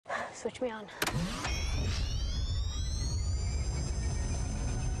Switch me on.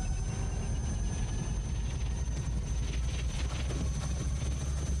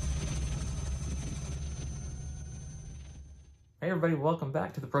 Hey everybody, welcome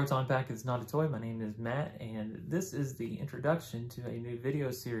back to the Proton Pack. It's not a toy. My name is Matt, and this is the introduction to a new video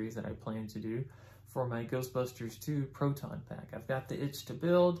series that I plan to do for my Ghostbusters 2 Proton Pack. I've got the itch to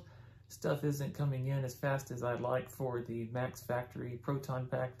build. Stuff isn't coming in as fast as I'd like for the Max Factory Proton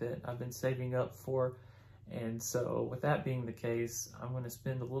Pack that I've been saving up for. And so with that being the case, I'm going to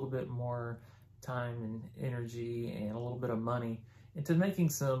spend a little bit more time and energy and a little bit of money into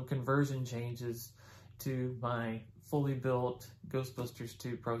making some conversion changes to my fully built Ghostbusters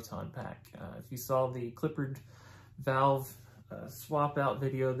 2 Proton Pack. If you saw the clippered valve swap out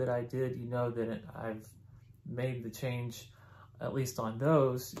video that I did, you know that I've made the change, at least on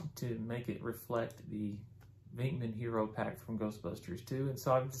those, to make it reflect the Venkman Hero Pack from Ghostbusters 2. And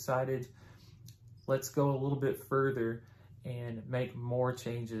so I've decided, let's go a little bit further and make more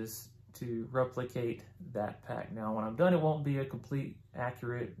changes to replicate that pack. Now, when I'm done, it won't be a complete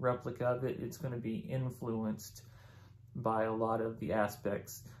accurate replica of it. It's going to be influenced by a lot of the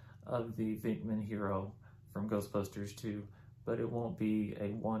aspects of the Venkman Hero from Ghostbusters 2, but it won't be a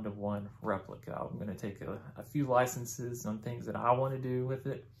one-to-one replica. I'm going to take a few licenses on things that I want to do with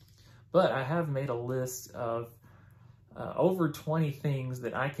it, but I have made a list of over 20 things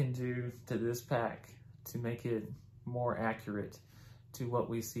that I can do to this pack to make it more accurate to what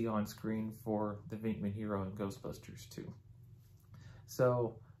we see on screen for the Venkman Hero and Ghostbusters 2.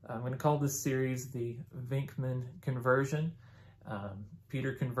 So I'm going to call this series the Venkman Conversion.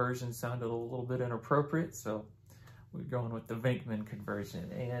 Peter Conversion sounded a little bit inappropriate, so we're going with the Venkman Conversion.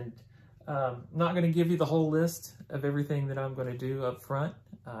 And I'm not going to give you the whole list of everything that I'm going to do up front.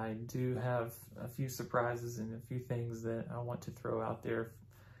 I do have a few surprises and a few things that I want to throw out there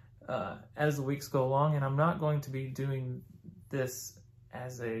as the weeks go along, and I'm not going to be doing this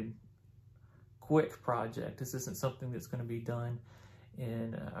as a quick project. This isn't something that's going to be done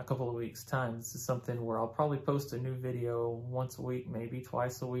in a couple of weeks' time. This is something where I'll probably post a new video once a week, maybe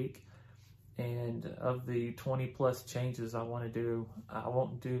twice a week. And of the 20 plus changes I want to do, I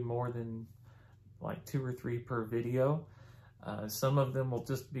won't do more than like 2 or 3 per video. Some of them will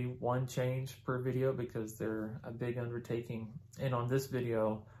just be one change per video because they're a big undertaking. And on this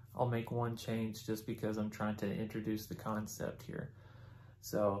video, I'll make one change just because I'm trying to introduce the concept here.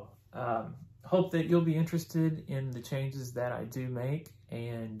 So hope that you'll be interested in the changes that I do make.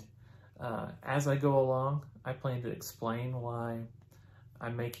 And as I go along, I plan to explain why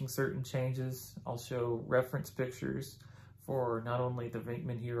I'm making certain changes. I'll show reference pictures for not only the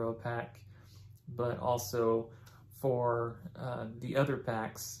Venkman Hero Pack, but also for the other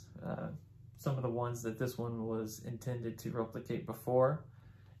packs, some of the ones that this one was intended to replicate before,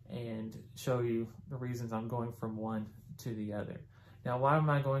 and show you the reasons I'm going from one to the other. Now, why am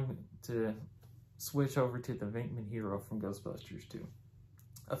I going to switch over to the Venkman Hero from Ghostbusters 2?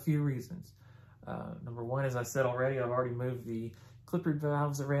 A few reasons. Number one, as I said already, I've already moved the clippered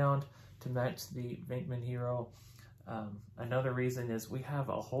valves around to match the Venkman Hero. Another reason is we have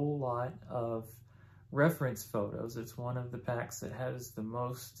a whole lot of reference photos. It's one of the packs that has the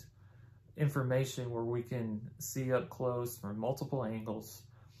most information where we can see up close from multiple angles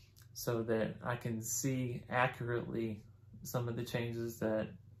so that I can see accurately some of the changes that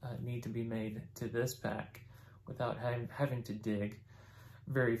need to be made to this pack without having to dig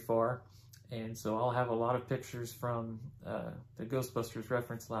very far. And so I'll have a lot of pictures from the Ghostbusters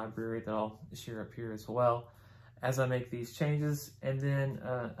reference library that I'll share up here as well as I make these changes. And then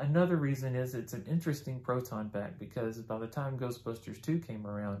another reason is it's an interesting Proton pack because by the time Ghostbusters 2 came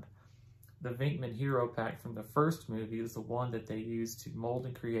around, the Venkman Hero Pack from the first movie is the one that they used to mold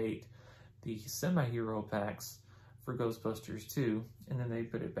and create the semi-hero packs for Ghostbusters 2, and then they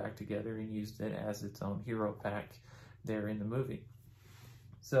put it back together and used it as its own hero pack there in the movie.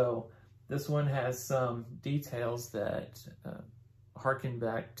 So this one has some details that harken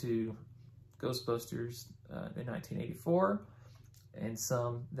back to Ghostbusters in 1984, and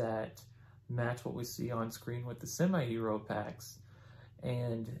some that match what we see on screen with the semi-hero packs.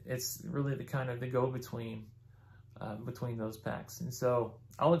 And it's really the kind of the go-between between those packs. And so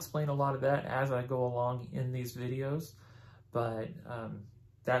I'll explain a lot of that as I go along in these videos, but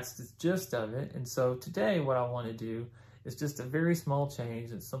that's the gist of it. And so today what I want to do is just a very small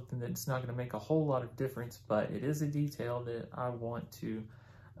change. It's something that's not going to make a whole lot of difference, but it is a detail that I want to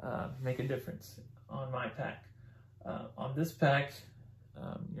make a difference on my pack. On this pack,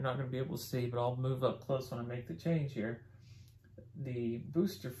 you're not going to be able to see, but I'll move up close when I make the change here. The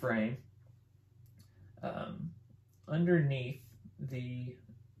booster frame, underneath the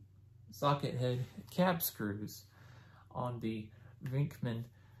socket head cap screws on the Venkman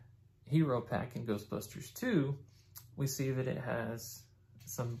Hero Pack in Ghostbusters 2, we see that it has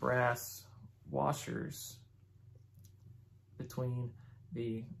some brass washers between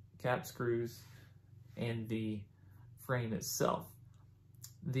the cap screws and the frame itself.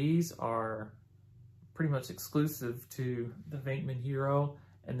 These are pretty much exclusive to the Venkman Hero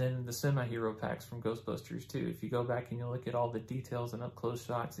and then the semi-hero packs from Ghostbusters 2. If you go back and you look at all the details and up-close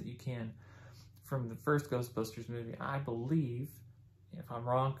shots that you can from the first Ghostbusters movie, I believe, if I'm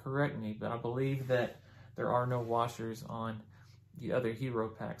wrong, correct me, but I believe that there are no washers on the other hero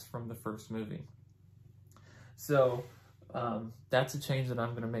packs from the first movie. So that's a change that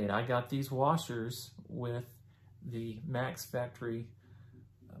I'm going to make. I got these washers with the Max Factory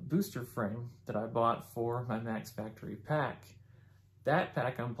booster frame that I bought for my Max Factory pack. That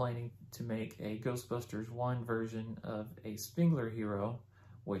pack I'm planning to make a Ghostbusters 1 version of a Spengler hero,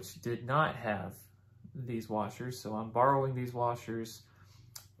 which did not have these washers. So I'm borrowing these washers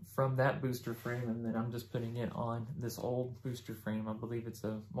from that booster frame, and then I'm just putting it on this old booster frame. I believe it's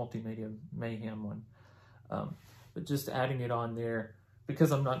a Multimedia Mayhem one. But just adding it on there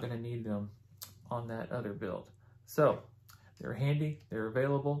because I'm not going to need them on that other build. So they're handy, they're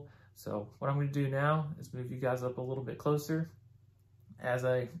available. So what I'm going to do now is move you guys up a little bit closer as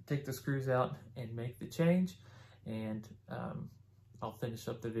I take the screws out and make the change, and I'll finish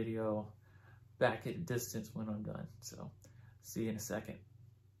up the video back at distance when I'm done. So see you in a second.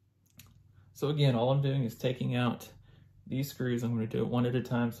 So again, all I'm doing is taking out these screws. I'm going to do it one at a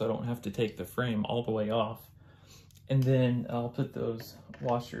time so I don't have to take the frame all the way off. And then I'll put those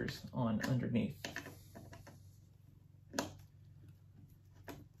washers on underneath.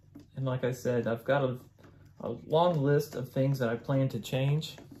 And like I said, I've got a long list of things that I plan to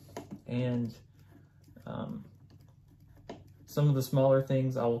change. And some of the smaller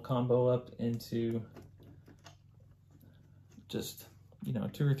things I will combo up into just, you know,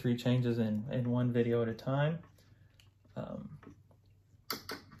 2 or 3 changes in one video at a time.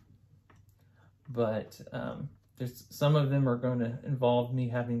 There's some of them are going to involve me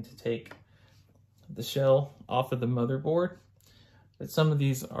having to take the shell off of the motherboard, but some of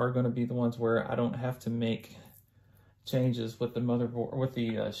these are going to be the ones where I don't have to make changes with the motherboard, with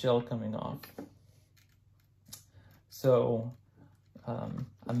the shell coming off. So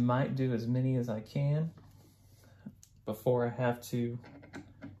I might do as many as I can before I have to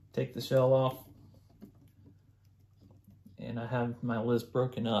take the shell off. And I have my list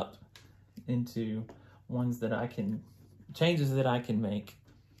broken up into ones that I can, changes that I can make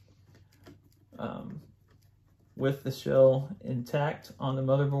with the shell intact on the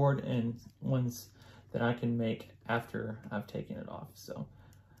motherboard, and ones that I can make after I've taken it off. So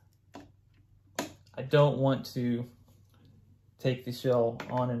I don't want to take the shell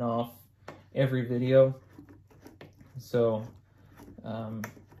on and off every video. So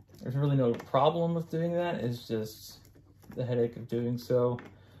there's really no problem with doing that. It's just the headache of doing so,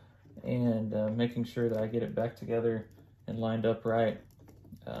 and making sure that I get it back together and lined up right.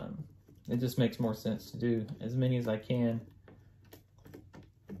 It just makes more sense to do as many as I can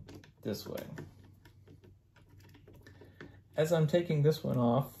this way. As I'm taking this one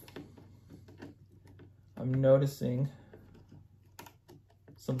off, I'm noticing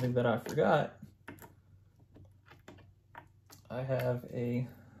something that I forgot. I have a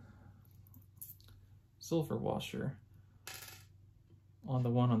silver washer on the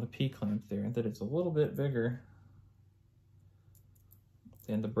one on the P-clamp there, that it's a little bit bigger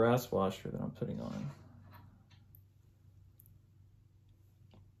than the brass washer that I'm putting on.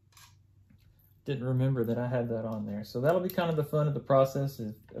 Didn't remember that I had that on there. So that'll be kind of the fun of the process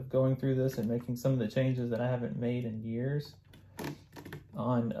of going through this and making some of the changes that I haven't made in years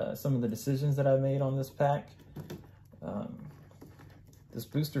on some of the decisions that I've made on this pack. This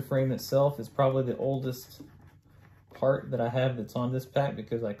booster frame itself is probably the oldest part that I have that's on this pack,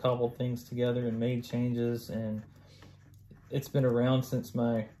 because I cobbled things together and made changes, and it's been around since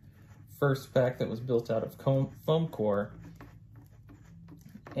my first pack that was built out of foam core,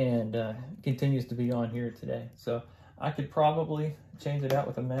 and continues to be on here today. So I could probably change it out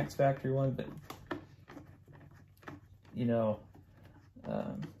with a Max Factory one, but you know,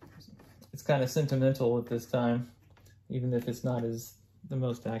 it's kind of sentimental at this time, even if it's not as the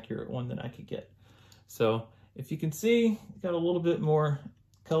most accurate one that I could get. So if you can see, got a little bit more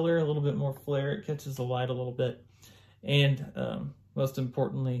color, a little bit more flare. It catches the light a little bit. And most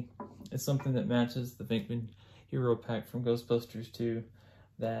importantly, it's something that matches the Venkman Hero Pack from Ghostbusters 2.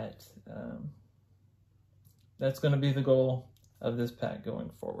 That's going to be the goal of this pack going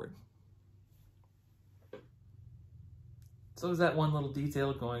forward. So is that one little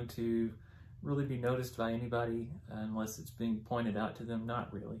detail going to really be noticed by anybody unless it's being pointed out to them?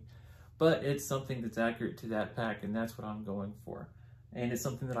 Not really. But it's something that's accurate to that pack, and that's what I'm going for. And it's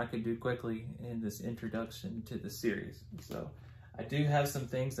something that I could do quickly in this introduction to the series. So I do have some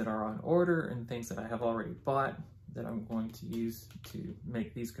things that are on order and things that I have already bought that I'm going to use to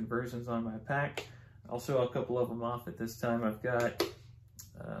make these conversions on my pack. I'll show a couple of them off at this time. I've got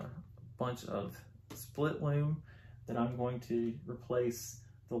a bunch of split loom that I'm going to replace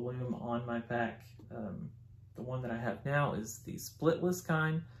the loom on my pack. The one that I have now is the splitless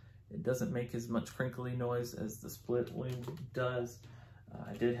kind. It doesn't make as much crinkly noise as the split loom does.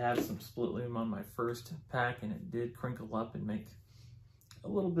 I did have some split loom on my first pack, and it did crinkle up and make a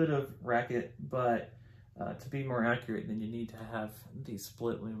little bit of racket, but to be more accurate, then you need to have the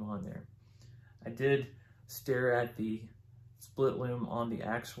split loom on there. I did stare at the split loom on the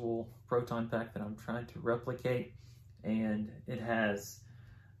actual Proton pack that I'm trying to replicate, and it has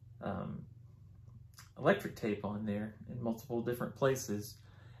electric tape on there in multiple different places.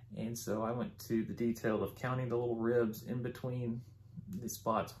 And so I went to the detail of counting the little ribs in between the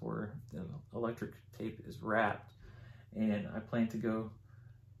spots where the electric tape is wrapped. And I plan to go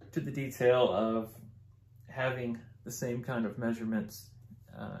to the detail of having the same kind of measurements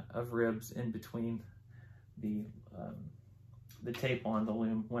of ribs in between the tape on the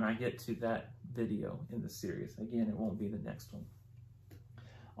loom when I get to that video in the series. Again, it won't be the next one.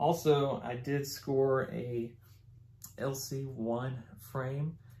 Also, I did score a LC1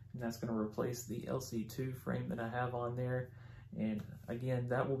 frame, and that's going to replace the LC2 frame that I have on there. And again,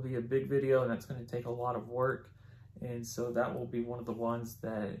 that will be a big video, and that's going to take a lot of work. And so that will be one of the ones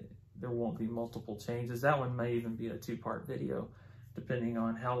that there won't be multiple changes. That one may even be a two-part video, depending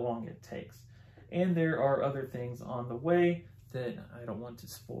on how long it takes. And there are other things on the way that I don't want to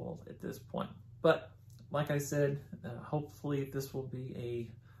spoil at this point. But like I said, hopefully this will be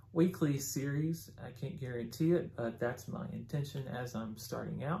a weekly series. I can't guarantee it, but that's my intention as I'm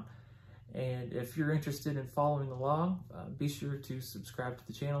starting out. And if you're interested in following along, be sure to subscribe to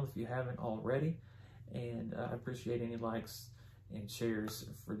the channel if you haven't already. And I appreciate any likes and shares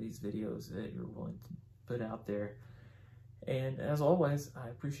for these videos that you're willing to put out there. And as always, I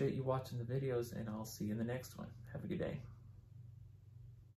appreciate you watching the videos, and I'll see you in the next one. Have a good day.